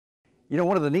You know,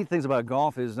 one of the neat things about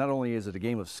golf is not only is it a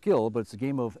game of skill, but it's a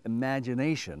game of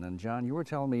imagination. And John, you were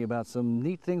telling me about some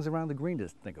neat things around the green to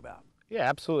think about. Yeah,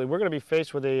 absolutely. We're going to be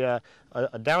faced with a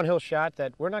downhill shot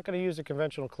that we're not going to use a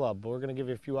conventional club, but we're going to give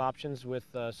you a few options with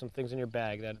some things in your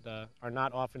bag that are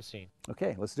not often seen.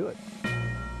 Okay, let's do it.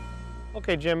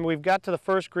 Okay, Jim, we've got to the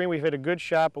first green. We've hit a good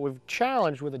shot, but we've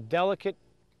challenged with a delicate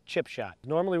chip shot.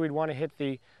 Normally we'd want to hit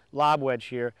the lob wedge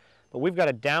here, but we've got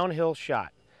a downhill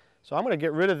shot. So I'm going to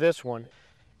get rid of this one,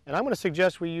 and I'm going to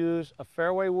suggest we use a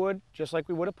fairway wood just like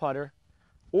we would a putter,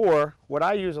 or what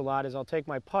I use a lot is I'll take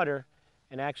my putter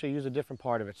and actually use a different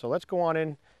part of it. So let's go on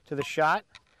in to the shot,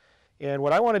 and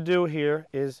what I want to do here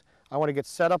is I want to get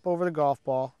set up over the golf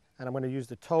ball, and I'm going to use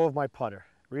the toe of my putter.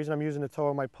 The reason I'm using the toe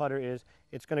of my putter is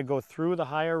it's going to go through the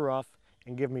higher rough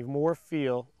and give me more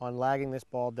feel on lagging this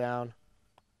ball down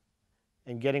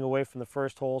and getting away from the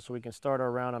first hole so we can start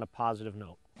our round on a positive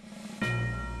note.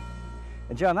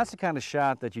 And John, that's the kind of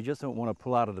shot that you just don't want to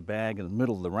pull out of the bag in the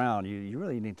middle of the round. You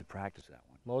really need to practice that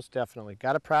one. Most definitely.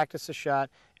 Got to practice the shot.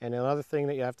 And another thing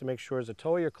that you have to make sure is the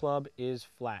toe of your club is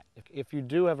flat. If you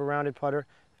do have a rounded putter,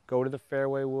 go to the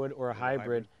fairway wood or a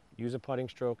hybrid. Use a putting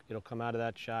stroke. It'll come out of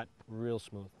that shot real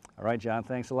smooth. All right, John,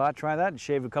 thanks a lot. Try that and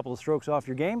shave a couple of strokes off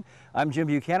your game. I'm Jim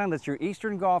Buchanan. That's your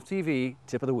Eastern Golf TV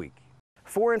Tip of the Week.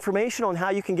 For information on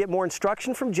how you can get more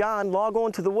instruction from John, log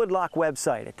on to the Woodlock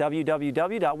website at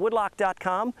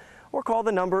www.woodlock.com or call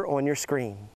the number on your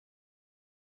screen.